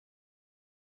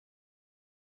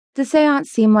The seance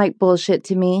seemed like bullshit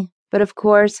to me, but of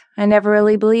course, I never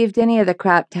really believed any of the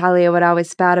crap Talia would always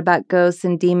spout about ghosts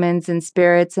and demons and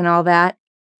spirits and all that.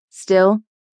 Still,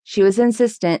 she was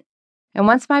insistent, and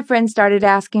once my friend started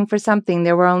asking for something,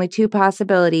 there were only two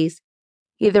possibilities.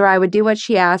 Either I would do what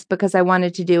she asked because I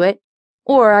wanted to do it,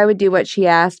 or I would do what she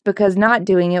asked because not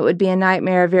doing it would be a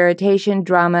nightmare of irritation,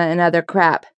 drama, and other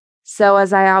crap. So,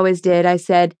 as I always did, I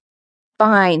said,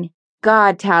 "Fine.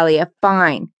 God, Talia,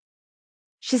 fine."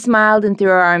 She smiled and threw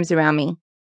her arms around me.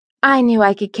 "I knew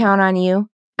I could count on you.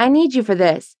 I need you for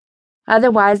this.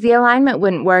 Otherwise, the alignment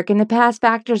wouldn't work and the past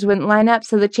factors wouldn't line up,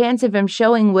 so the chance of him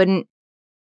showing wouldn't.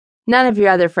 None of your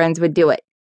other friends would do it."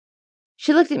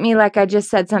 She looked at me like I just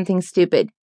said something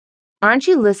stupid. "Aren't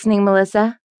you listening,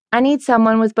 Melissa? I need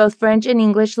someone with both French and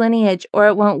English lineage, or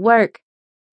it won't work."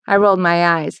 I rolled my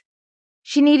eyes.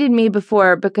 She needed me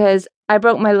before because I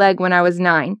broke my leg when I was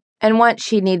 9, and once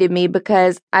she needed me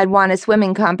because I'd won a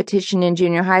swimming competition in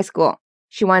junior high school.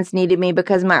 She once needed me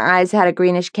because my eyes had a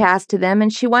greenish cast to them,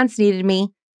 and she once needed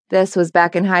me, this was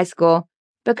back in high school,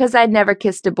 because I'd never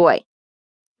kissed a boy.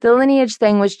 The lineage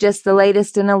thing was just the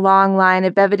latest in a long line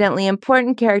of evidently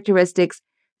important characteristics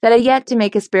that had yet to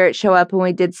make a spirit show up when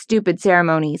we did stupid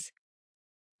ceremonies.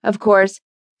 Of course,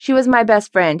 she was my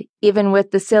best friend, even with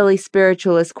the silly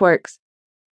spiritualist quirks.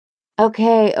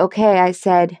 Okay, I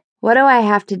said. "What do I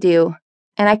have to do?"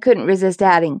 And I couldn't resist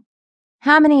adding,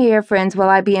 "How many of your friends will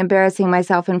I be embarrassing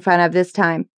myself in front of this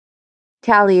time?"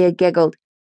 Talia giggled.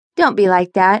 "Don't be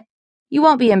like that. You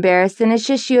won't be embarrassed, and it's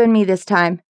just you and me this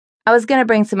time. I was going to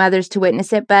bring some others to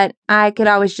witness it, but I could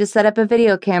always just set up a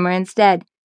video camera instead."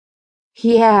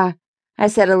 "Yeah," I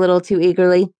said a little too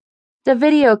eagerly. "The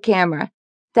video camera.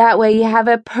 That way you have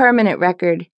a permanent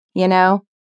record, you know?"